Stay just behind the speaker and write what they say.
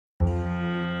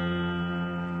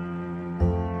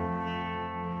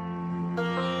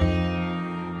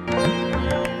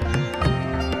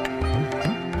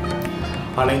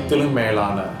அனைத்திலும்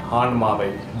மேலான ஆன்மாவை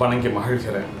வணங்கி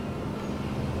மகிழ்கிறேன்.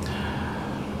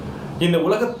 இந்த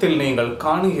உலகத்தில் நீங்கள்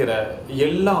காணுகிற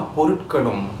எல்லா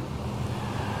பொருட்களும்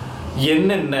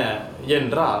என்னென்ன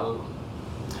என்றால்,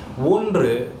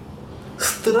 ஒன்று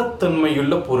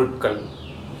ஸ்திரத்தன்மையுள்ள பொருட்கள்,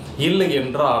 இல்லை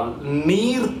என்றால்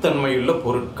நீர்த்தன்மையுள்ள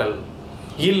பொருட்கள்,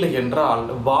 இல்லை என்றால்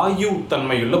வாயு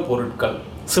தன்மையுள்ள பொருட்கள்.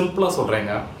 சிம்பிளாக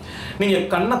சொல்கிறேங்க, நீங்கள்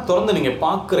கண்ணை திறந்து நீங்கள்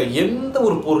பார்க்குற எந்த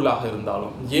ஒரு பொருளாக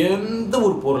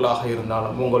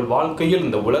இருந்தாலும் உங்கள் வாழ்க்கையில்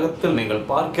இந்த உலகத்தில் நீங்கள்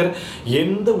பார்க்கிற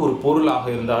எந்த ஒரு பொருளாக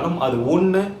இருந்தாலும் அது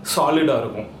ஒன்று சாலிடாக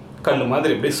இருக்கும், கல்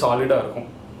மாதிரி எப்படி சாலிடாக இருக்கும்,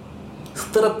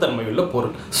 ஸ்திரத்தன்மையுள்ள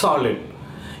பொருள் சாலிட்.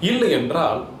 இல்லை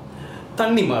என்றால்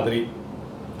தண்ணி மாதிரி,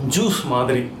 ஜூஸ்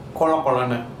மாதிரி கொழ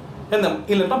கொழன்னு,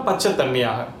 இல்லைன்னா பச்சை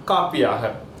தண்ணியாக,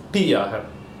 காப்பியாக, டீயாக,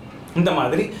 இந்த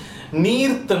மாதிரி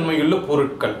நீர்த்தன்மையுள்ள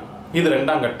பொருட்கள். இது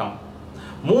 2ஆம் கட்டம்.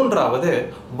 3வது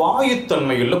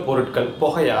வாயுத்தன்மையுள்ள பொருட்கள்,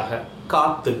 புகையாக,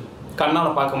 காற்று,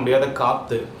 கண்ணால் பார்க்க முடியாத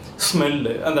காற்று,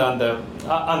 ஸ்மெல்லு, அந்த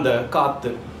அந்த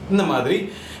காற்று, இந்த மாதிரி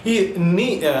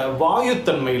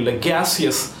வாயுத்தன்மையுள்ள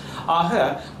கேசியஸ். ஆக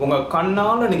உங்கள்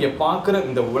கண்ணால் நீங்கள் பார்க்குற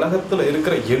இந்த உலகத்தில்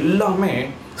இருக்கிற எல்லாமே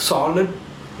சாலிட்,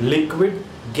 லிக்விட்,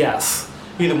 கேஸ்.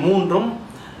 இது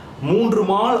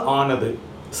மூன்றுமால் ஆனது.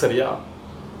 சரியா?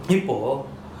 இப்போது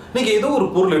நீங்கள் ஏதோ ஒரு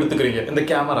பொருள் எடுத்துக்கிறீங்க, இந்த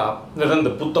கேமரா, இல்லைன்னா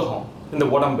இந்த புத்தகம், இந்த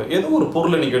உடம்பு, ஏதோ ஒரு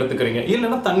பொருளை நீங்கள் எடுத்துக்கிறீங்க,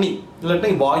 இல்லைன்னா தண்ணி, இல்லைன்னா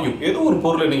வாயு, ஏதோ ஒரு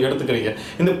பொருளை நீங்கள் எடுத்துக்கிறீங்க.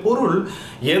 இந்த பொருள்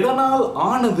எதனால்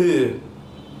ஆனது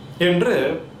என்று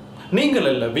நீங்கள்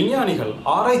இல்லை, விஞ்ஞானிகள்,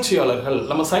 ஆராய்ச்சியாளர்கள்,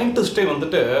 நம்ம சயின்டிஸ்டே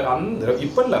வந்துட்டு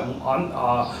இப்போ இல்லை,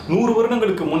 100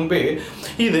 வருடங்களுக்கு முன்பே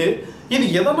இது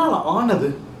எதனால் ஆனது,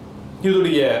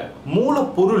 இதோடைய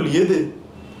மூலப்பொருள் எது,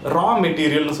 ரா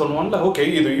மெட்டீரியல்னு சொல்லுவாங்கல்ல, ஓகே,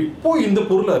 இது இப்போ இந்த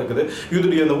பொருளாக இருக்குது,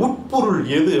 இதோடைய அந்த உட்பொருள்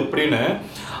எது அப்படின்னு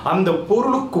அந்த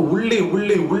பொருளுக்கு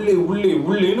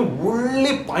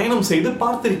உள்ளே பயணம் செய்து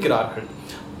பார்த்திருக்கிறார்கள்.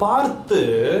 பார்த்து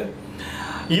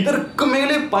இதற்கு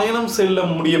மேலே பயணம் செல்ல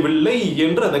முடியவில்லை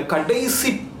என்று அதை கடைசி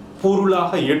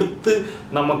பொருளாக எடுத்து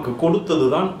நமக்கு கொடுத்தது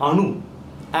தான் அணு,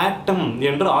 ஆட்டம்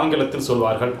என்று ஆங்கிலத்தில்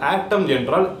சொல்வார்கள். ஆட்டம்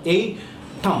என்றால்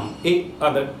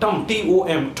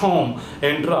TOM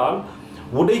என்றால்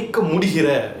உடைக்க முடிகிற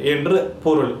என்று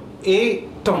பொருள்.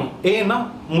 ஏட்டம், ஏனா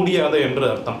முடியாத என்று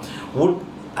அர்த்தம்.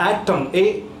 ஆட்டம்,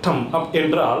 ஏட்டம்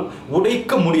என்றால்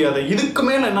உடைக்க முடியாத, இதுக்கு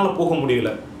மேல என்னால் போக முடியல.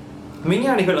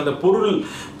 விஞ்ஞானிகள் அந்த பொருள்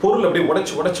அப்படியே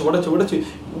உடைச்சு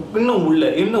இன்னும்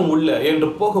உள்ள என்று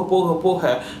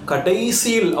போக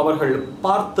கடைசியில் அவர்கள்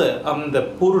பார்த்த அந்த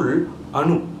பொருள்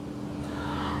அணு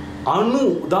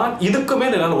தான். இதுக்கு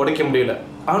மேல் என்னால் உடைக்க முடியல,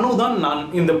 அணுதான் நான்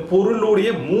இந்த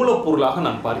பொருளுடைய மூலப்பொருளாக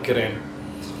நான் பார்க்கிறேன்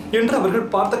என்று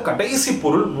அவர்கள் பார்த்த கடைசி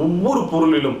பொருள். ஒவ்வொரு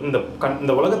பொருளிலும்,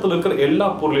 இந்த உலகத்தில் இருக்கிற எல்லா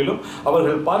பொருளிலும்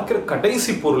அவர்கள் பார்க்கிற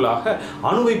கடைசி பொருளாக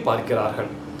அணுவை பார்க்கிறார்கள்.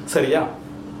 சரியா?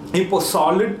 இப்போ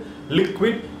சாலிட்,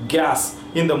 லிக்விட், கேஸ்,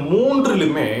 இந்த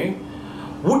மூன்றிலுமே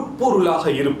உட்பொருளாக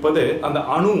இருப்பது அந்த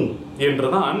அணு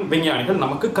என்றுதான் விஞ்ஞானிகள்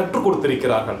நமக்கு கற்றுக்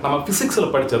கொடுத்திருக்கிறார்கள். நம்ம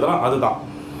பிசிக்ஸில் படித்ததுதான் அதுதான்.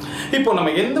 இப்போ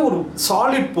நம்ம எந்த ஒரு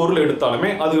சாலிட் பொருள்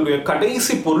எடுத்தாலுமே அதனுடைய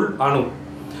கடைசி பொருள் அணு.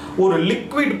 ஒரு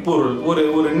லிக்விட் பொருள்,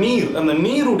 ஒரு நீர், அந்த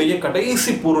நீருடைய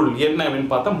கடைசி பொருள் என்ன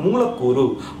அப்படின்னு பார்த்தா மூலக்கூறு,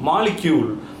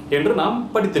 மாலிக்யூல் என்று நாம்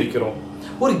படித்திருக்கிறோம்.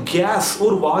 ஒரு கேஸ்,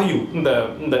 ஒரு வாயு,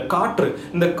 இந்த காற்று,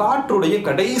 இந்த காற்றுடைய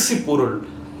கடைசி பொருள்.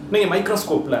 நீங்கள்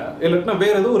மைக்ரோஸ்கோப்பில் இல்லைன்னா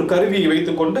வேறு ஏதோ ஒரு கருவியை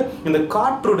வைத்துக்கொண்டு இந்த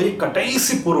காற்றுடைய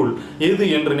கடைசி பொருள் எது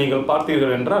என்று நீங்கள்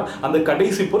பார்த்தீர்கள் என்றால் அந்த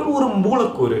கடைசி பொருள் ஒரு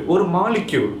மூலக்கூறு, ஒரு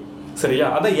மாலிக்யூல். சரியா?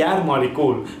 அதை ஏர்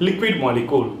மாலிகூல், லிக்விட்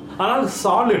மாலிகூல். ஆனால்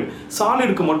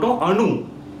சாலிடுக்கு மட்டும் அணு,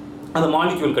 அது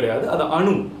மாலிக்யூல் கிடையாது, அது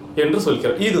அணு என்று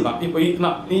சொல்கிறார். இதுதான் இப்போ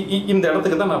நான் இந்த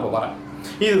இடத்துக்கு தான் நான் இப்போ வரேன்.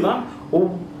 இதுதான்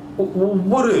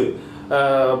ஒவ்வொரு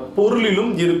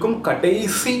பொருளிலும் இருக்கும்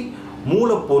கடைசி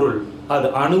மூலப்பொருள், அது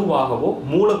அணுவாகவோ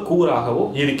மூலக்கூறாகவோ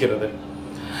இருக்கிறது.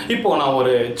 இப்போ நான்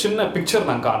ஒரு சின்ன பிக்சர்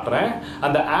நான் காட்டுறேன்.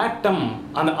 அந்த ஆட்டம்,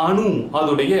 அந்த அணு,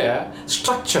 அதோடைய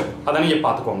ஸ்ட்ரக்சர் அதை நீங்கள்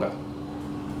பார்த்துக்கோங்க.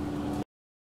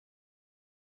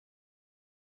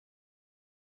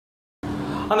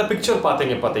 அந்த பிக்சர்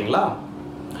பார்த்தீங்களா?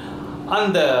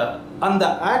 அந்த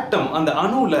ஆட்டம், அந்த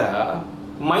அணுல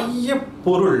மைய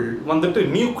பொருள் வந்துட்டு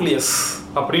நியூக்ளியஸ்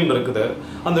அப்படின்னு இருக்குது.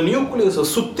 அந்த நியூக்ளியஸை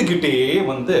சுத்திக்கிட்டே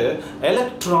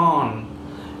எலக்ட்ரான்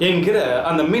என்கிற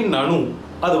அந்த மின் அணு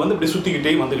அது இப்படி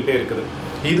சுத்திக்கிட்டே வந்துக்கிட்டே இருக்குது.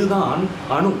 இதுதான்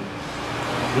அணு.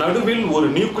 நடுவில் ஒரு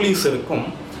நியூக்ளியஸ் இருக்கும்.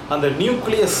 அந்த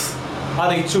நியூக்ளியஸ்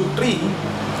அதை சுற்றி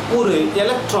ஒரு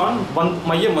எலக்ட்ரான்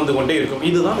மையம் வந்து கொண்டே இருக்கும்.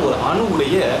 இதுதான் ஒரு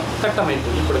அணுவுடைய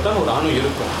கட்டமைப்பு. இப்படித்தான் ஒரு அணு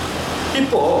இருக்கும்.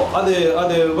 இப்போ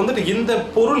அது வந்துட்டு இந்த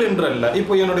பொருள் என்று அல்ல.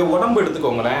 இப்போ என்னுடைய உடம்பு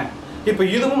எடுத்துக்கோங்களேன். இப்போ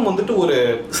இதுவும் வந்துட்டு ஒரு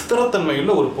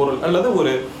ஸ்திரத்தன்மையுள்ள ஒரு பொருள், அல்லது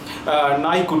ஒரு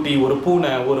நாய்க்குட்டி, ஒரு பூனை,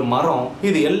 ஒரு மரம்,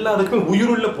 இது எல்லாத்துக்குமே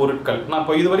உயிருள்ள பொருட்கள். நான்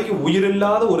இப்போ இது வரைக்கும்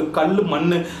உயிரில்லாத ஒரு கல்,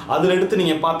 மண் அதில் எடுத்து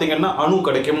நீங்கள் பார்த்தீங்கன்னா அணு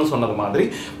கிடைக்கும்னு சொன்னது மாதிரி,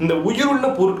 இந்த உயிருள்ள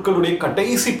பொருட்களுடைய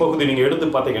கடைசி பகுதி நீங்கள் எடுத்து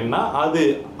பார்த்தீங்கன்னா அது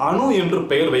அணு என்று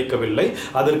பெயர் வைக்கவில்லை,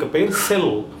 அதற்கு பெயர்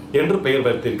செல் என்று பெயர்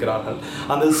வைத்திருக்கிறார்கள்.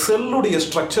 அந்த செல்லுடைய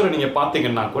ஸ்ட்ரக்சரை நீங்கள்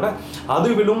பார்த்தீங்கன்னா கூட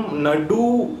அதுவிலும் நடு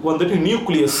வந்துட்டு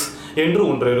நியூக்ளியஸ் என்று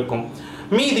ஒன்று இருக்கும்.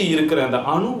 மீதி இருக்கிற அந்த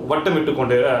அணு வட்டமிட்டு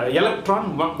கொண்டு, எலக்ட்ரான்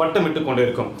வட்டமிட்டு கொண்டு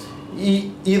இருக்கும்.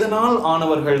 இதனால்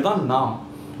ஆனவர்கள் தான் நாம்,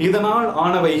 இதனால்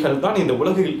ஆனவைகள் தான் இந்த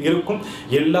உலகில் இருக்கும்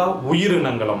எல்லா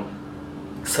உயிரினங்களும்.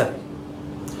 சரி,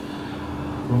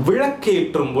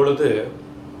 விளக்கேற்றும் பொழுது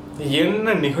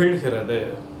என்ன நிகழ்கிறது?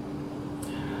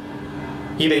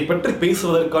 இதை பற்றி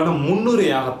பேசுவதற்கான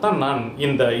முன்னுரையாகத்தான் நான்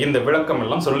இந்த விளக்கம்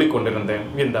எல்லாம் சொல்லிக் கொண்டிருந்தேன்.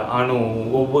 இந்த அணு,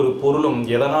 ஒவ்வொரு பொருளும்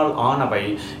எதனால் ஆனவை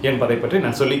என்பதை பற்றி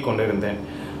நான் சொல்லிக் கொண்டிருந்தேன்.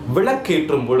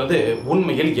 விளக்கேற்றும் பொழுது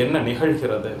உண்மையில் என்ன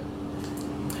நிகழ்கிறது?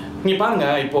 நீ பாருங்க,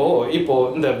 இப்போ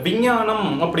இந்த விஞ்ஞானம்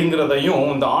அப்படிங்கிறதையும்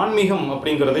இந்த ஆன்மீகம்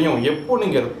அப்படிங்கிறதையும் எப்போ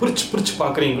நீங்க பிரிச்சு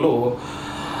பார்க்குறீங்களோ,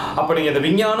 அப்போ நீங்கள் இந்த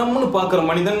விஞ்ஞானம்னு பார்க்குற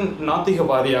மனிதன்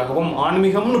நாத்திகவாதியாகவும்,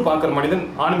 ஆன்மீகம்னு பார்க்குற மனிதன்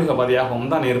ஆன்மீகவாதியாகவும்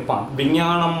தான் இருப்பான்.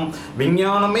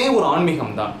 விஞ்ஞானமே ஒரு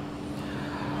ஆன்மீகம் தான்.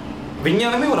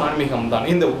 விஞ்ஞானமே ஒரு ஆன்மீகம் தான்.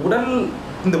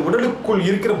 இந்த உடலுக்குள்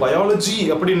இருக்கிற பயாலஜி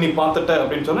அப்படின்னு நீ பார்த்துட்ட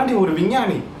அப்படின்னு சொன்னால் நீ ஒரு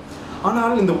விஞ்ஞானி.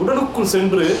 ஆனால் இந்த உடலுக்குள்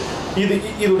சென்று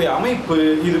இதோடைய அமைப்பு,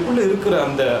 இதுக்குள்ளே இருக்கிற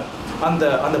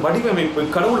அந்த வடிவமைப்பு,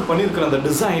 கடவுள் பண்ணியிருக்கிற அந்த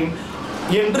டிசைன்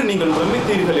என்று நீங்கள்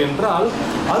பிரமித்தீர்கள் என்றால்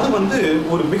அது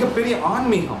ஒரு மிகப்பெரிய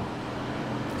ஆன்மீகம்.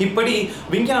 இப்படி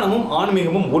விஞ்ஞானமும்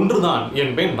ஆன்மீகமும் ஒன்றுதான்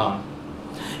என்பேன் நான்.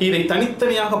 இதை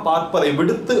தனித்தனியாக பார்ப்பதை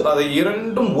விடுத்து அதை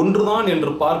இரண்டும் ஒன்றுதான்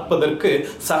என்று பார்ப்பதற்கு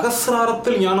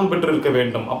சகசிராரத்தில் ஞானம் பெற்றிருக்க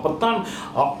வேண்டும். அப்பத்தான்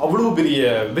அவ்வளவு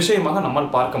பெரிய விஷயமாக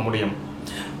நம்மால் பார்க்க முடியும்.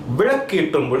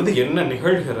 விளக்கேற்றும் பொழுது என்ன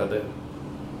நிகழ்கிறது?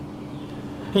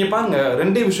 நீங்க பாருங்க,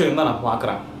 ரெண்டே விஷயம் தான் நான்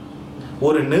பார்க்குறேன்.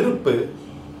 ஒரு நெருப்பு,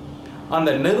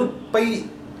 அந்த நெருப்பை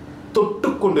தொட்டு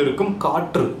கொண்டிருக்கும்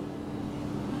காற்று,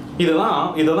 இதை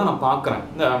தான் நான் பார்க்குறேன்.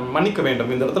 மன்னிக்க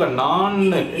வேண்டும், இந்த இடத்துல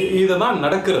இதை தான்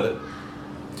நடக்கிறது.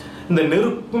 இந்த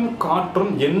நெருப்பும்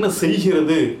காற்றும் என்ன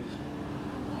செய்கிறது?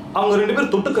 அவங்க ரெண்டு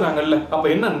பேரும் தொட்டுக்கிறாங்கல்ல, அப்போ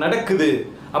என்ன நடக்குது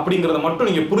அப்படிங்கிறத மட்டும்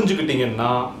நீங்கள்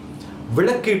புரிஞ்சுக்கிட்டீங்கன்னா,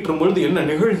 விளக்கேற்றும் பொழுது என்ன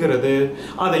நிகழ்கிறது,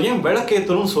 அதை ஏன்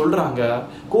விளக்கேற்றணும்னு சொல்கிறாங்க,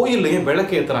 கோயிலில் ஏன்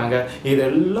விளக்கேற்றுறாங்க,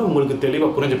 இதெல்லாம் உங்களுக்கு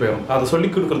தெளிவாக புரிஞ்சு போயிடும். அதை சொல்லி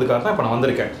கொடுக்கறதுக்காக தான் இப்போ நான்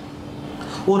வந்திருக்கேன்.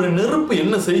 ஒரு நெருப்பு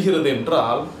என்ன செய்கிறது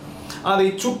என்றால், அதை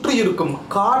சுற்றி இருக்கும்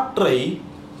காற்றை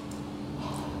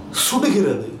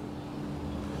சுடுகிறது.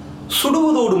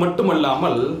 சுடுவதோடு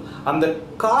மட்டுமல்லாமல் அந்த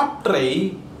காற்றை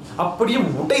அப்படியே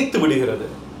உடைத்து விடுகிறது.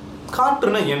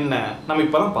 காற்றுனா என்ன? நம்ம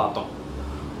இப்பதான் பார்த்தோம்.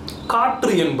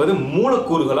 காற்று என்பது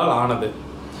மூலக்கூறுகளால் ஆனது.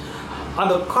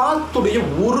 அந்த காற்றுடைய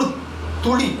ஒரு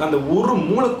துளி, அந்த ஒரு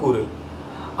மூலக்கூறு,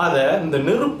 அதை இந்த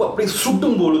நெருப்பு அப்படி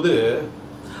சுடும் பொழுது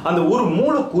அந்த ஒரு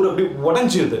மூலக்கூறு அப்படி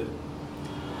உடைஞ்சிது.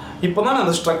 இப்போதான் நான்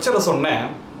அந்த ஸ்ட்ரக்சரை சொன்னேன்.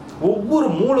 ஒவ்வொரு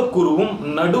மூலக்கூறுவும்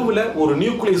நடுவில் ஒரு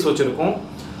நியூக்ளியஸ் வச்சிருக்கும்,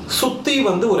 சுற்றி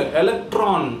ஒரு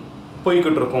எலக்ட்ரான்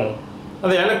போய்கிட்டு இருக்கும்.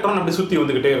 அந்த எலக்ட்ரான் அப்படி சுற்றி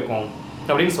வந்துக்கிட்டே இருக்கும்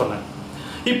அப்படின்னு சொன்னேன்.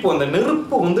 இப்போ அந்த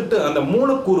நெருப்பு அந்த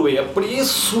மூலக்கூறுவை அப்படியே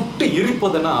சுட்டு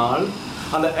எரிப்பதனால்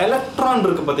அந்த எலக்ட்ரான்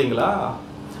இருக்கு பார்த்தீங்களா,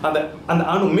 அந்த அந்த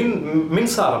அணு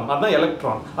மின்சாரம், அதுதான்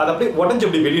எலக்ட்ரான், அது அப்படியே உடஞ்சி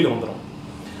அப்படி வெளியில் வந்துடும்.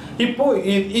 இப்போ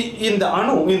இந்த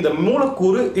அணு, இந்த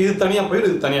மூலக்கூறு, இது தனியாக போயிடும்,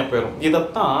 இது தனியாக போயிடும்.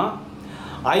 இதைத்தான்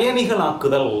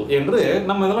அயனிகளாக்குதல் என்று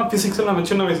நம்ம இதெல்லாம் பிசிக்ஸில் நம்ம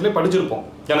சின்ன வயசுலேயே படிச்சிருப்போம்.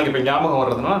 எனக்கு இப்போ ஞாபகம்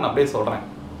வர்றதுனால நான் அப்படியே சொல்கிறேன்.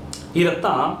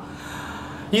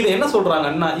 இதை என்ன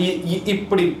சொல்கிறாங்கன்னா,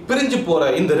 இப்படி பிரிஞ்சு போகிற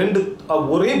இந்த ரெண்டு,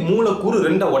 ஒரே மூலக்கூறு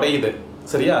ரெண்டா உடையுது,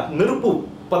 சரியா? நெருப்பு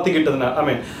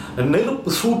பற்றிக்கிட்டதுனால, நெருப்பு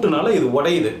சூட்டுனால இது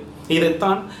உடையுது.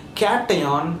 இதைத்தான்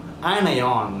கேட்டயான்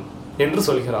ஆனயான் என்று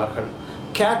சொல்கிறார்கள்.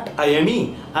 கேட் அயனி,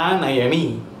 ஆன் அயனி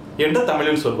என்று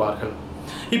தமிழில் சொல்வார்கள்.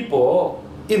 இப்போ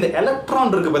இந்த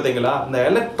எலக்ட்ரான் இருக்கு பார்த்தீங்களா, இந்த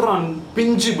எலக்ட்ரான்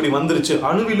பிஞ்சு இப்படி வந்துருச்சு,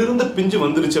 அணுவிலிருந்து பிஞ்சு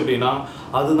வந்துருச்சு அப்படின்னா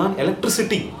அதுதான்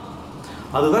எலக்ட்ரிசிட்டி,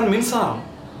 அதுதான் மின்சாரம்.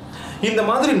 இந்த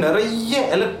மாதிரி நிறைய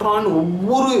எலக்ட்ரான்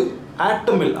ஒவ்வொரு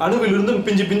ஆட்டமில், அணுவிலிருந்து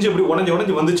பிஞ்சு பிஞ்சு இப்படி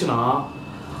உடஞ்சி வந்துச்சுன்னா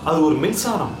அது ஒரு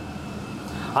மின்சாரம்,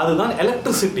 அதுதான்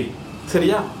எலக்ட்ரிசிட்டி,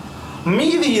 சரியா?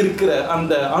 மீதி இருக்கிற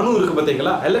அந்த அணு இருக்கு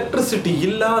பார்த்தீங்களா, எலக்ட்ரிசிட்டி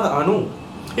இல்லாத அணு.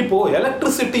 இப்போ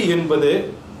எலக்ட்ரிசிட்டி என்பது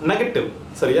நெகட்டிவ்,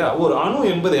 சரியா? ஒரு அணு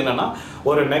என்பது என்னன்னா,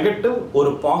 ஒரு நெகட்டிவ்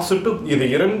ஒரு பாசிட்டிவ், இது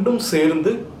இரண்டும்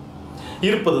சேர்ந்து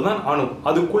இருப்பது தான் அணு.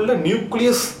 அதுக்குள்ள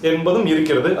நியூக்ளியஸ் என்பதும்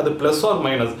இருக்கிறது, அது பிளஸ் ஆர்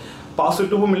மைனஸ்,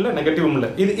 பாசிட்டிவும் இல்லை நெகட்டிவும் இல்லை.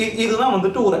 இதுதான்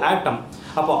ஒரு ஆட்டம்.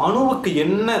 அப்போ அணுவுக்கு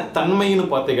என்ன தன்மைன்னு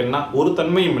பார்த்தீங்கன்னா, ஒரு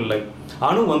தன்மையும் இல்லை.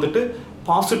 அணு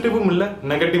பாசிட்டிவும் இல்லை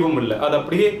நெகட்டிவும் இல்லை, அது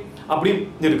அப்படியே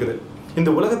இருக்குது. இந்த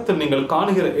உலகத்தில் நீங்கள்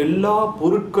காணுகிற எல்லா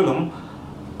பொருட்களும்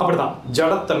அப்படிதான்,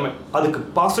 ஜடத்தன்மை. அதுக்கு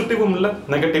பாசிட்டிவும் இல்லை,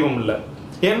 நெகட்டிவும் இல்லை.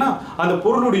 ஏன்னா அந்த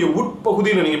பொருளுடைய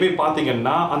உட்பகுதியில் நீங்கள் போய்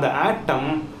பார்த்தீங்கன்னா அந்த ஆட்டம்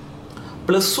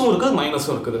ப்ளஸ்ஸும் இருக்குது,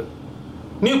 மைனஸும் இருக்குது,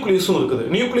 நியூக்ளியஸும் இருக்குது.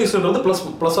 நியூக்ளியஸ்ன்றது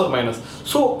ப்ளஸ் ஆர் மைனஸ்.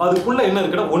 ஸோ அதுக்குள்ளே என்ன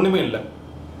இருக்குன்னா ஒன்றுமே இல்லை.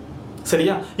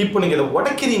 சரியா? இப்போ நீங்கள் இதை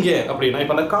உடைக்கிறீங்க அப்படின்னா,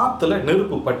 இப்போ அந்த காற்றுல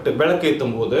நெருப்பு பட்டு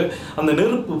விளக்கேற்றும் போது அந்த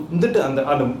நெருப்பு வந்துட்டு அந்த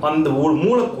அந்த அந்த ஒரு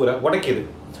மூலக்கூறை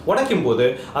உடைக்கும் போது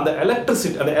அந்த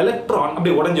எலக்ட்ரிசிட்டி, அந்த எலக்ட்ரான்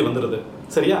அப்படியே உடைஞ்சு வந்துடுது.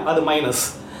 சரியா? அது மைனஸ்.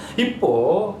 இப்போ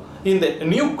இந்த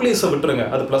நியூக்ளியஸை விட்டுருங்க,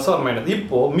 அது ப்ளஸ் ஆர் மைனஸ்.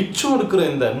 இப்போ மிச்சம் இருக்கிற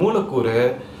இந்த மூலக்கூறு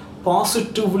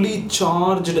பாசிட்டிவ்லி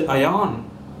சார்ஜ்டு அயான்.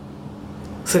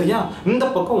 சரியா? இந்த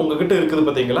பக்கம் உங்ககிட்ட இருக்குது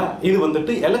பார்த்தீங்களா, இது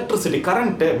வந்துட்டு எலக்ட்ரிசிட்டி,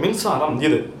 கரண்ட்டு, மின்சாரம்.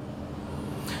 இது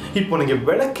இப்போ நீங்கள்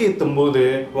விளக்கேற்றும் போது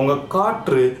உங்கள்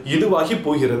காற்று இதுவாகி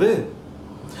போகிறது.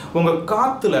 உங்கள்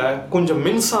காற்றுல கொஞ்சம்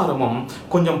மின்சாரமும்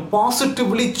கொஞ்சம்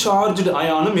பாசிட்டிவ்லி சார்ஜ்டு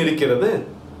அயானும் இருக்கிறது.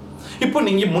 இப்போ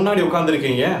நீங்கள் முன்னாடி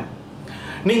உட்காந்துருக்கீங்க,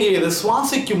 நீங்கள் இதை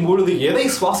சுவாசிக்கும் பொழுது எதை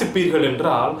சுவாசிப்பீர்கள்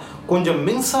என்றால், கொஞ்சம்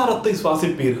மின்சாரத்தை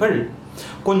சுவாசிப்பீர்கள்,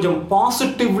 கொஞ்சம்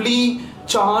பாசிட்டிவ்லி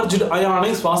சார்ஜ்டு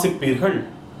அயானை சுவாசிப்பீர்கள்.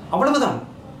 அவ்வளவுதான்.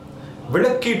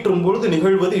 விளக்கேற்றும் பொழுது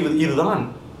நிகழ்வது இதுதான்.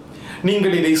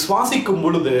 நீங்கள் இதை சுவாசிக்கும்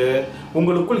பொழுது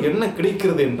உங்களுக்குள் என்ன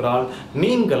கிடைக்கிறது என்றால்,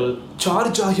 நீங்கள்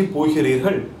சார்ஜ் ஆகி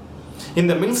போகிறீர்கள்.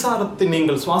 இந்த மின்சாரத்தை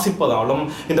நீங்கள் சுவாசிப்பதாலும்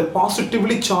இந்த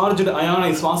பாசிட்டிவ்லி சார்ஜ்டு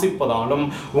அயானை சுவாசிப்பதாலும்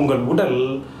உங்கள் உடல்,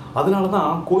 அதனால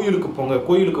தான் கோயிலுக்கு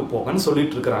போங்கன்னு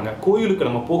சொல்லிட்டு இருக்கிறாங்க. கோயிலுக்கு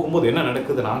நம்ம போகும்போது என்ன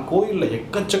நடக்குதுன்னா, கோயிலில்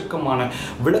எக்கச்சக்கமான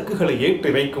விளக்குகளை ஏற்றி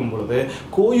வைக்கும் பொழுது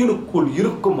கோயிலுக்குள்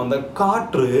இருக்கும் அந்த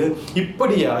காற்று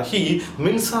இப்படியாகி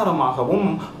மின்சாரமாகவும்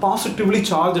பாசிட்டிவ்லி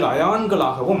சார்ஜ்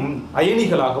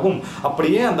அயனிகளாகவும்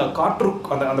அப்படியே அந்த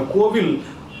அந்த கோவில்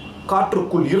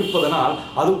காற்றுக்குள் இருப்பதனால்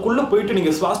அதுக்குள்ளே போயிட்டு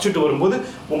நீங்கள் சுவாசிச்சுட்டு வரும்போது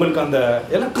உங்களுக்கு அந்த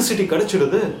எலக்ட்ரிசிட்டி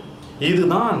கிடைச்சிடுது.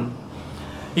 இதுதான்.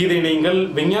 இதை நீங்கள்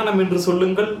விஞ்ஞானம் என்று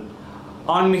சொல்லுங்கள்,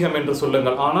 ஆன்மீகம் என்று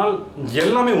சொல்லுங்கள், ஆனால்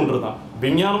எல்லாமே ஒன்றுதான்.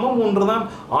 விஞ்ஞானமும் ஒன்றுதான்,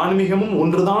 ஆன்மீகமும்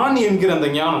ஒன்றுதான் என்கிற அந்த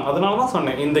ஞானம். அதனால தான்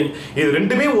சொன்னேன், இது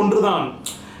ரெண்டுமே ஒன்றுதான்.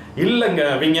 இல்லைங்க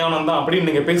விஞ்ஞானம் தான் அப்படின்னு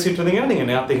நீங்கள் பேசிட்டு இருந்தீங்கன்னா நீங்கள்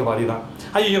நாத்திகவாதி தான்.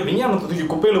 ஐயோ விஞ்ஞானத்தை தூக்கி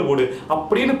குப்பையில் போடு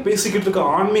அப்படின்னு பேசிக்கிட்டு இருக்க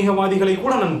ஆன்மீகவாதிகளை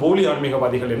கூட நான் போலி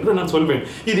ஆன்மீகவாதிகள் என்று நான் சொல்வேன்.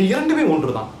 இது இரண்டுமே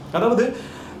ஒன்று தான். அதாவது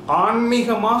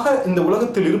ஆன்மீகமாக இந்த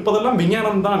உலகத்தில் இருப்பதெல்லாம்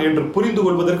விஞ்ஞானம் தான் என்று புரிந்து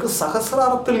கொள்வதற்கு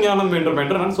சகசிராரத்தில் ஞானம் வேண்டும்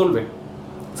என்று நான் சொல்வேன்.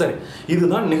 சரி,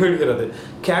 இதுதான் நிகழ்கிறது.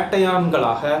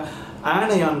 கேட்டயான்களாக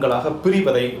ஆனயான்களாக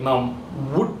பிரிவதை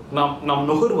நாம்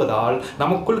நுகர்வதால்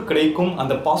நமக்குள் கிடைக்கும்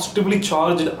அந்த பாசிட்டிவ்லி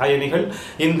சார்ஜ் அயனிகள்,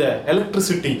 இந்த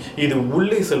எலக்ட்ரிசிட்டி, இது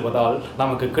உள்ளே செல்வதால்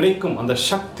நமக்கு கிடைக்கும் அந்த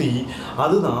சக்தி,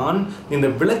 அதுதான் இந்த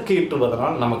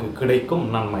விளக்கேற்றுவதனால் நமக்கு கிடைக்கும்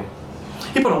நன்மை.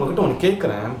 இப்போ நான் உங்ககிட்ட ஒன்று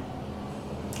கேட்குறேன்,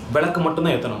 விளக்கு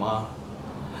மட்டும்தான் ஏற்றணுமா?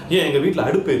 ஏன் எங்கள் வீட்டில்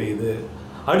அடுப்பு எரியுது,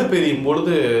 அடுப்பு எரியும்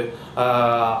பொழுது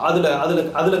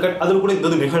அதில் கூட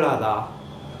இந்த நிகழாதா?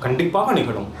 கண்டிப்பாக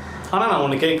நிகழும். ஆனால் நான்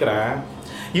ஒன்று கேட்குறேன்,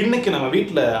 இன்றைக்கி நம்ம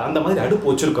வீட்டில் அந்த மாதிரி அடுப்பு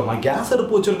வச்சுருக்கோமா? கேஸ்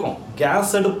அடுப்பு வச்சுருக்கோம்.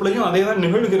 கேஸ் அடுப்புலையும் அதே தான்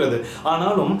நிகழ்கிறது.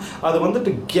 ஆனாலும் அது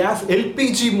வந்துட்டு கேஸ்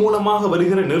எல்பிஜி மூலமாக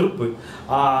வருகிற நெருப்பு.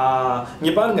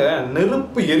 இங்கே பாருங்கள்,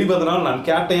 நெருப்பு எரிவதனால் நான்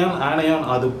கேட்டையான் ஆனையான்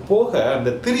அது போக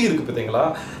அந்த திரி இருக்குது பார்த்தீங்களா,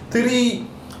 திரி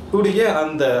உடைய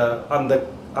அந்த அந்த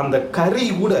அந்த கறி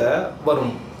கூட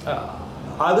வரும்.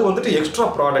 அது வந்துட்டு எக்ஸ்ட்ரா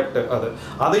ப்ராடக்ட்.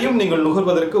 அதையும் நீங்கள்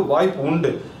நுகர்வதற்கு வாய்ப்பு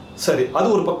உண்டு. சரி, அது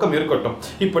ஒரு பக்கம் இருக்கட்டும்.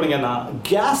 இப்போ நீங்கள் நான்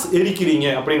கேஸ் எரிக்கிறீங்க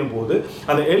அப்படின்னும் போது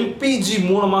அந்த எல்பிஜி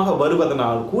மூலமாக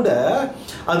வருவதனால் கூட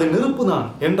அது நெருப்பு தான்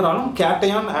என்றாலும்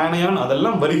கேட்டையான் ஆனையான்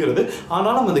அதெல்லாம் வருகிறது.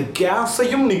 ஆனாலும் அந்த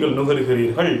கேஸையும் நீங்கள்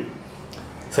நுகர்கிறீர்கள்.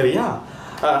 சரியா?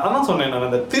 அதான் சொன்னேன் நான்,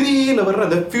 அந்த திரியில் வர்ற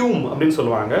அந்த ஃபியூம் அப்படின்னு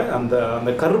சொல்லுவாங்க, அந்த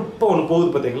அந்த கருப்பாக ஒன்று போகுது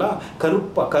பார்த்தீங்களா,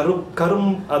 கரும்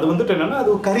அது வந்துட்டு என்னென்னா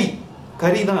அது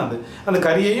கறி தான். அந்த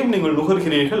கரியையும் நீங்கள்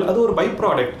நுகர்கிறீர்கள். அது ஒரு பை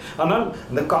ப்ராடக்ட். ஆனால்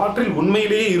இந்த காற்றில்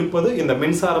உண்மையிலேயே இருப்பது இந்த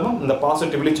மின்சாரமும் இந்த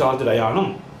பாசிட்டிவ்லி சார்ஜ் அயானும்.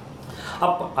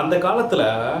 அப்போ அந்த காலத்தில்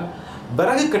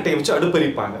விறகு கட்டையை வச்சு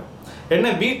அடுப்பெரிப்பாங்க.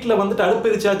 என்ன வீட்டில் வந்துட்டு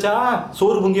அடுப்பெரிச்சாச்சா,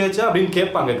 சோறு பொங்கியாச்சா அப்படின்னு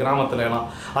கேட்பாங்க கிராமத்துல எல்லாம்.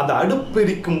 அந்த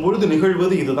அடுப்பெரிக்கும் பொழுது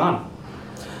நிகழ்வது இதுதான்.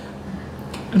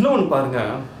 இன்னொன்று பாருங்க,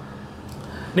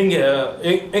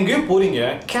 நீங்கள் எங்கேயோ போறீங்க,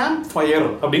 கேம்ப் ஃபயர்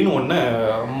அப்படின்னு ஒன்று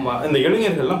இந்த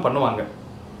இளைஞர்கள்லாம் பண்ணுவாங்க.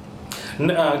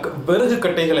 விறகு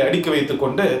கட்டைகளை அடுக்கி வைத்து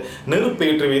கொண்டு நெருப்பு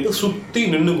ஏற்றி வைத்து சுற்றி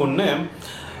நின்று கொண்டு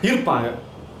இருப்பாங்க.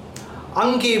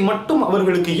 அங்கே மட்டும்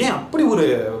அவர்களுக்கு ஏன் அப்படி ஒரு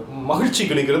மகிழ்ச்சி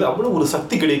கிடைக்கிறது, அவ்வளவு ஒரு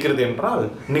சக்தி கிடைக்கிறது என்றால்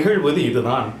நிகழ்வது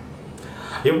இதுதான்.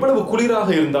 எவ்வளவு குளிராக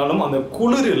இருந்தாலும் அந்த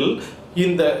குளிரில்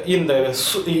இந்த இந்த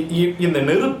இந்த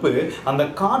நெருப்பு அந்த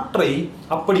காற்றை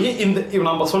அப்படியே இந்த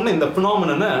நம்ம சொன்ன இந்த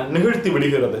பினாமினனை நிகழ்த்தி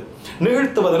விடுகிறது.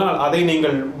 நிகழ்த்துவதனால் அதை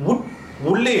நீங்கள்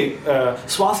உள்ளே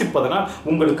சுவாசிப்பதனால்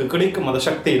உங்களுக்கு கிடைக்கும் அந்த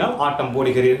சக்தியினால் ஆட்டம்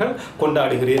போடுகிறீர்கள்,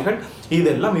 கொண்டாடுகிறீர்கள்.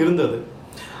 இதெல்லாம் இருந்தது.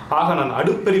 ஆக நான்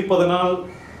அடுப்பெரிப்பதனால்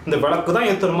இந்த விளக்கு தான்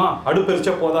ஏற்றணுமா,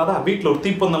 அடுப்பெரிச்சா போதாதா, வீட்டில் ஒரு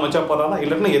தீப்பந்தம் வச்சா போதாதா,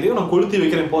 இல்லைன்னா எதையும் நான் கொளுத்தி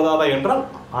வைக்கிறேன் போதாதா என்றால்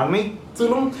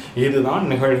அனைத்திலும் இதுதான்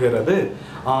நிகழ்கிறது.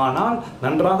 ஆனால்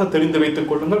நன்றாக தெரிந்து வைத்துக்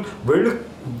கொள்ளுங்கள்,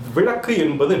 விளக்கு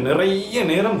என்பது நிறைய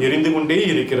நேரம் எரிந்து கொண்டே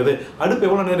இருக்கிறது. அடுப்பு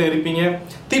எவ்வளோ நேரம் எரிப்பீங்க?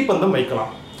 தீப்பந்தம்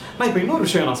வைக்கலாம். நான் இப்போ இன்னொரு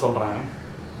விஷயம் நான் சொல்கிறேன்.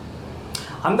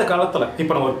 அந்த காலத்தில்,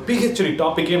 இப்போ நம்ம ஒரு பிஹெச்டி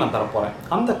டாப்பிக்கே நான் தரப்போகிறேன்.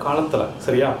 அந்த காலத்தில்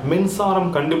சரியா,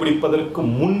 மின்சாரம் கண்டுபிடிப்பதற்கு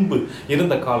முன்பு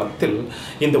இருந்த காலத்தில்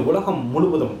இந்த உலகம்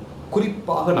முழுவதும்,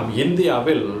 குறிப்பாக நம்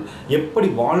இந்தியாவில் எப்படி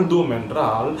வாழ்ந்தோம்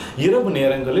என்றால், இரவு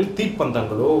நேரங்களில்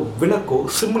தீப்பந்தங்களோ விளக்கோ,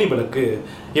 சிம்னி விளக்கு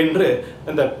என்று,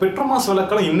 இந்த பெட்ரோமாஸ்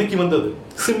விளக்கெல்லாம் இன்னைக்கு வந்தது,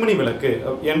 சிம்னி விளக்கு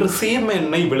என்று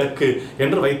சீமெண்ணெய் விளக்கு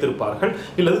என்று வைத்திருப்பார்கள்,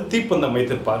 இல்லது தீப்பந்தம்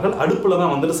வைத்திருப்பார்கள். அடுப்பில்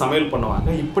தான் வந்துட்டு சமையல் பண்ணுவாங்க.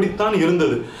 இப்படித்தான்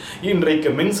இருந்தது. இன்றைக்கு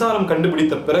மின்சாரம்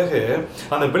கண்டுபிடித்த பிறகு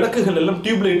அந்த விளக்குகள் எல்லாம்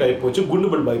டியூப்லைட் ஆகிப்போச்சு, குண்டு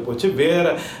பல்ப் ஆகிப்போச்சு, வேற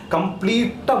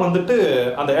கம்ப்ளீட்டாக வந்துட்டு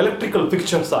அந்த எலக்ட்ரிக்கல்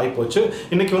பிக்சர்ஸ் ஆகிப்போச்சு.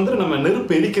 இன்னைக்கு வந்துட்டு நம்ம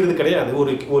நெருப்பு எரிக்கிறது கிடையாது,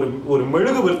 ஒரு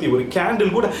மெழுகுவர்த்தி, ஒரு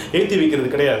கேண்டில் கூட ஏற்றி வைக்கிறது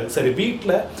கிடையாது. சரி,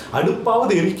 வீட்டில்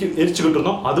அடுப்பாவது எரிச்சுக்கிட்டு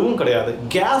இருந்தோம், அதுவும் கிடையாது.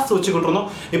 கேஸ் வச்சுக்கிட்டு இருந்தோம்,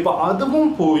 இப்போ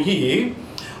அதுவும் போய்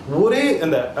ஒரே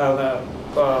இந்த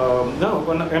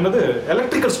என்னது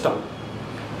எலக்ட்ரிக்கல்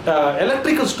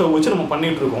ஸ்டவ் வச்சு நம்ம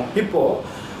பண்ணிட்டு இருக்கோம். இப்போ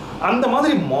அந்த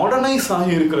மாதிரி மாடர்னைஸ்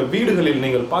ஆகி இருக்கிற வீடுகளில்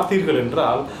நீங்கள் பார்த்தீர்கள்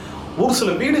என்றால், ஒரு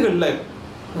சில வீடுகளில்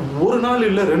ஒரு நாள்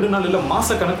இல்லை, 2 நாள் இல்லை, மாச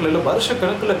கணக்கில் இல்லை, வருஷ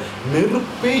கணக்கில்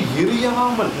நெருப்பே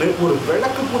எரியாமல், ஒரு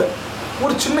விளக்கு கூட,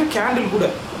 ஒரு சின்ன கேண்டில் கூட,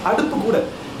 அடுப்பு கூட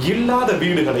இல்லாத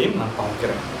வீடுகளையும் நான்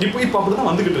பார்க்கிறேன். இப்போ அப்படிதான்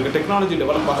வந்துகிட்டு இருக்கு. டெக்னாலஜி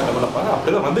டெவலப் ஆக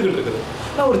அப்படிதான் வந்துகிட்டு இருக்குது.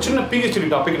 நான் ஒரு சின்ன பிஹெச்டி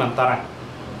டாபிக் நான் தரேன்.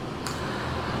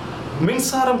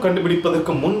 மின்சாரம்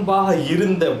கண்டுபிடிப்பதற்கு முன்பாக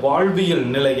இருந்த வாழ்வியல்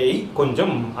நிலையை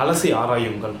கொஞ்சம் அலசி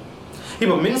ஆராயுங்கள்.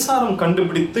 இப்போ மின்சாரம்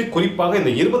கண்டுபிடித்து, குறிப்பாக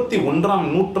இந்த 21ஆம்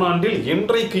நூற்றாண்டில்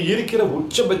இன்றைக்கு இருக்கிற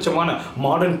உச்சபட்சமான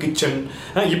மாடர்ன் கிச்சன்,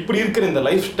 இப்படி இருக்கிற இந்த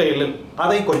லைஃப் ஸ்டைல்,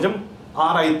 அதை கொஞ்சம்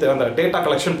ஆராய்த்து அந்த டேட்டா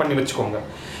கலெக்ஷன் பண்ணி வச்சுக்கோங்க.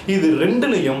 இது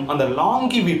ரெண்டுலையும் அந்த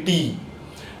லாங்கிவிட்டி,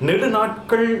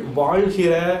 நெடுநாட்கள்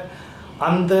வாழ்கிற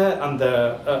அந்த அந்த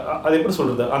அது எப்படி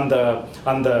சொல்றது, அந்த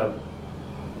அந்த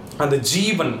அந்த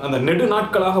ஜீவன், அந்த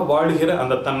நெடுநாட்களாக வாழுகிற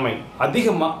அந்த தன்மை,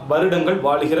 அதிகமாக வருடங்கள்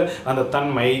வாழுகிற அந்த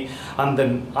தன்மை, அந்த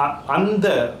அந்த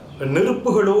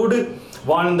நெருப்புகளோடு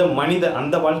வாழ்ந்த மனித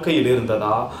அந்த வாழ்க்கையில்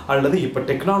இருந்ததா, அல்லது இப்போ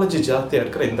டெக்னாலஜி ஜாஸ்தியாக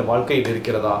இருக்கிற இந்த வாழ்க்கையில்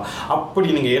இருக்கிறதா? அப்படி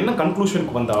நீங்கள் என்ன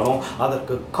கன்க்ளூஷனுக்கு வந்தாலும்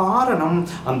அதற்கு காரணம்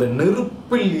அந்த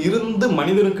நெருப்பில் இருந்து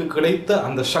மனிதனுக்கு கிடைத்த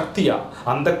அந்த சக்தியா,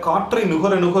 அந்த காற்றை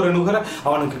நுகர நுகர நுகர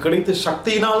அவனுக்கு கிடைத்த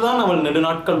சக்தியினால்தான் அவன்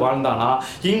நெடுநாட்கள் வாழ்ந்தானா?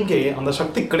 இங்கே அந்த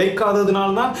சக்தி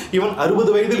கிடைக்காததினால்தான் இவன்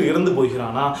 60 வயதில் இறந்து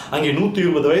போகிறானா? அங்கே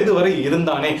 120 வயது வரை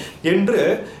இருந்தானே என்று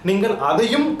நீங்கள்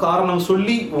அதையும் காரணம்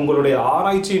சொல்லி உங்களுடைய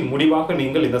ஆராய்ச்சியின் முடிவாக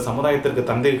நீங்கள் இந்த சமுதாயத்தில்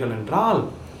தந்தீர்கள் என்றால்,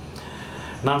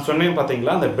 நான் சொன்னேன்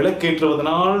பார்த்தீங்களா, அந்த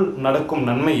விளக்கேற்றுவதனால் நடக்கும்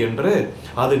நன்மை என்று,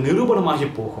 அது நிரூபணமாகி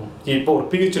போகும். இப்போ ஒரு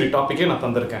பிஹெச்டி டாபிக்கே நான்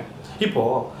தந்திருக்கேன். இப்போ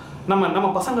நம்ம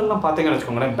பசங்கள்லாம் பார்த்தீங்கன்னு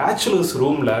வச்சுக்கோங்களேன், பேச்சுலர்ஸ்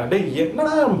ரூம்ல,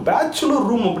 என்னடா பேச்சுலர்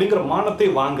ரூம் அப்படிங்கிற மானத்தை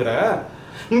வாங்குற,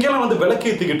 இங்கெல்லாம் வந்து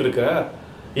விளக்கேற்றிக்கிட்டு இருக்க,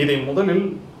 இதை முதலில்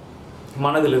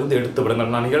மனதிலிருந்து எடுத்து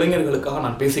விடுங்கள். நான் இளைஞர்களுக்காக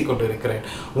நான் பேசிக்கொண்டு இருக்கிறேன்.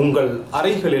 உங்கள்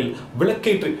அறைகளில்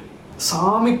விளக்கேற்றி,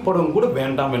 சாமி படம் கூட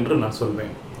வேண்டாம் என்று நான்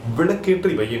சொல்வேன்,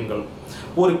 விளக்கேற்றி வையுங்கள்.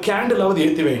 ஒரு கேண்டிலாவது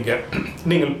ஏற்றி வைங்க.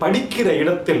 நீங்கள் படிக்கிற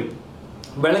இடத்தில்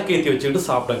விளக்கேற்றி வச்சுக்கிட்டு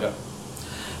சாப்பிடுங்க.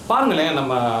 பாருங்களேன்,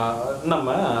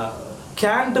 நம்ம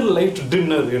கேண்டில் லைட்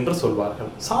டின்னர் என்று சொல்வார்கள்.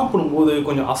 சாப்பிடும்போது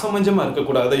கொஞ்சம் அசமஞ்சமாக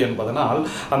இருக்கக்கூடாது என்பதனால்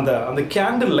அந்த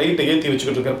கேண்டில் லைட்டை ஏற்றி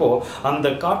வச்சுக்கிட்டு இருக்கிறப்போ அந்த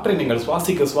காற்றை நீங்கள்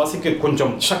சுவாசிக்க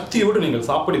கொஞ்சம் சக்தியோடு நீங்கள்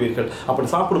சாப்பிடுவீர்கள். அப்படி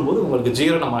சாப்பிடும்போது உங்களுக்கு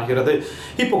ஜீரணமாகிறது.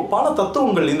 இப்போ பல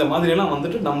தத்துவங்கள் இந்த மாதிரியெல்லாம்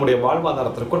வந்துட்டு நம்முடைய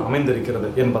வாழ்வாதாரத்திற்குள் அமைந்திருக்கிறது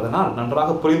என்பதனால்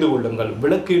நன்றாக புரிந்து கொள்ளுங்கள்.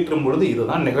 விளக்கேற்றும் பொழுது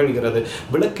இதுதான் நிகழ்கிறது.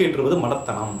 விளக்கேற்றுவது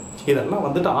மடத்தனம். இதெல்லாம்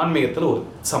வந்துட்டு ஆன்மீகத்தில் ஒரு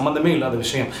சம்பந்தமே இல்லாத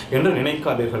விஷயம் என்று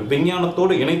நினைக்காதீர்கள்.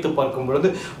 விஞ்ஞானத்தோடு இணைத்து பார்க்கும் பொழுது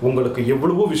உங்களுக்கு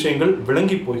எவ்வளவோ விஷயங்கள்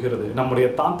விளங்கி போகிறது. நம்முடைய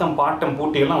தாத்தம் பாட்டம்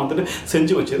பூட்டியெல்லாம் வந்துட்டு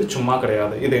செஞ்சு வச்சது சும்மா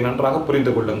கிடையாது. இதை நன்றாக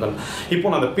புரிந்து கொள்ளுங்கள். இப்போ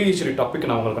நான் அந்த பிஹெச்டி டாபிக்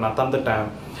நான் தந்துட்டேன்.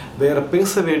 வேற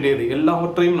பேச வேண்டியது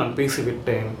எல்லாவற்றையும் நான்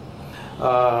பேசிவிட்டேன்.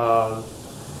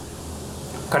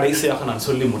 கடைசியாக நான்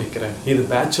சொல்லி முடிக்கிறேன். இது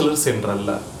பேச்சுலர்ஸ்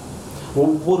என்றல்ல,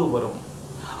 ஒவ்வொருவரும்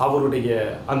அவருடைய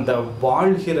அந்த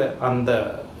வாழ்கிற அந்த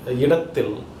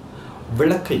இடத்தில்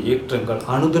விளக்கை ஏற்றுங்கள்,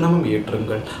 அனுதினமும்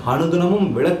ஏற்றுங்கள். அனுதினமும்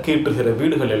விளக்கேற்றுகிற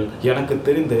வீடுகளில் எனக்கு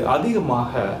தெரிந்து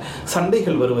அதிகமாக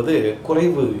சண்டைகள் வருவது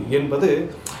குறைவு என்பது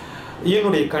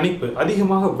என்னுடைய கணிப்பு.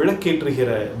 அதிகமாக விளக்கேற்றுகிற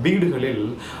வீடுகளில்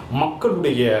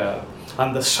மக்களுடைய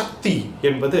அந்த சக்தி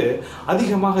என்பது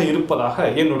அதிகமாக இருப்பதாக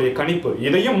என்னுடைய கணிப்பு.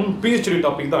 இதையும் PhD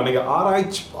டாபிக் தான். நீங்கள்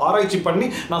ஆராய்ச்சி பண்ணி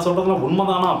நான் சொல்கிறதுலாம்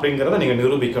உண்மைதானா அப்படிங்கிறத நீங்கள்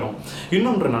நிரூபிக்கணும்.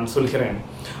 இன்னொன்று நான் சொல்கிறேன்,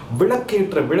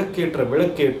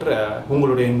 விளக்கேற்ற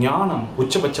உங்களுடைய ஞானம்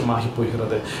உச்சபட்சமாகி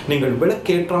போகிறது. நீங்கள்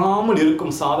விளக்கேற்றாமல்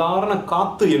இருக்கும் சாதாரண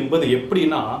காத்து என்பது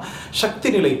எப்படின்னா சக்தி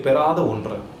நிலை பெறாத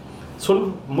ஒன்று.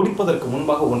 முடிப்பதற்கு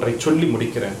முன்பாக ஒன்றை சொல்லி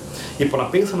முடிக்கிறேன். இப்போ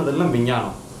நான் பேசுனதெல்லாம்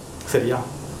விஞ்ஞானம், சரியா?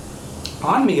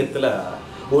 ஆன்மீகத்தில்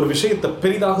ஒரு விஷயத்தை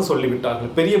பெரிதாக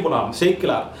சொல்லிவிட்டார்கள். பெரிய புராணம்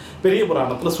சேக்கிலார் பெரிய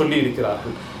புராணத்தில் சொல்லி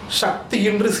இருக்கிறார்கள், சக்தி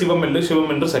என்று சிவம் இல்லை,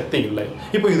 சிவம் என்று சக்தி இல்லை.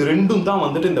 இப்போ இது ரெண்டும் தான்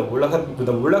வந்துட்டு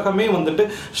இந்த உலகமே வந்துட்டு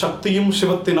சக்தியும்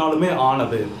சிவத்தினாலுமே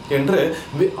ஆனது என்று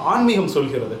ஆன்மீகம்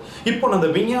சொல்கிறது. இப்போ நான் அந்த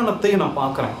விஞ்ஞானத்தை நான்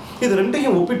பார்க்குறேன். இது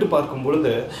ரெண்டையும் ஒப்பிட்டு பார்க்கும்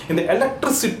பொழுது இந்த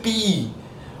எலக்ட்ரிசிட்டி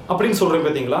அப்படின்னு சொல்றேன்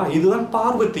பார்த்தீங்களா, இதுதான்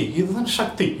பார்வதி, இதுதான்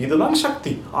சக்தி, இதுதான்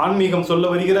சக்தி. ஆன்மீகம் சொல்ல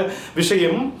வருகிற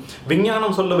விஷயம்,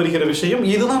 விஞ்ஞானம் சொல்ல வருகிற விஷயம்,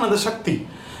 இதுதான் அந்த சக்தி.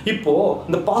 இப்போ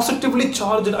இந்த பாசிட்டிவ்லி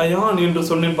சார்ஜ் அயான் என்று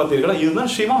சொன்னேன் பார்த்தீர்களா,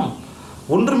 இதுதான் சிவம்,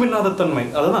 ஒன்றுமில்லாத தன்மை.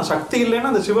 அதுதான் சக்தி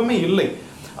இல்லைன்னா அந்த சிவமே இல்லை.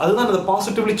 அதுதான் அந்த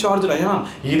பாசிட்டிவ்லி சார்ஜ் அயான்.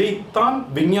 இதைத்தான்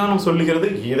விஞ்ஞானம் சொல்லுகிறது,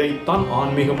 இதைத்தான்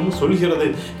ஆன்மீகமும் சொல்கிறது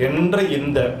என்ற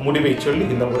இந்த முடிவை சொல்லி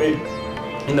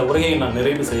இந்த உரையை நான்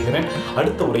நிறைவு செய்கிறேன்.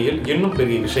 அடுத்த உரையில் இன்னும்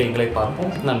பெரிய விஷயங்களை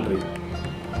பார்ப்போம். நன்றி.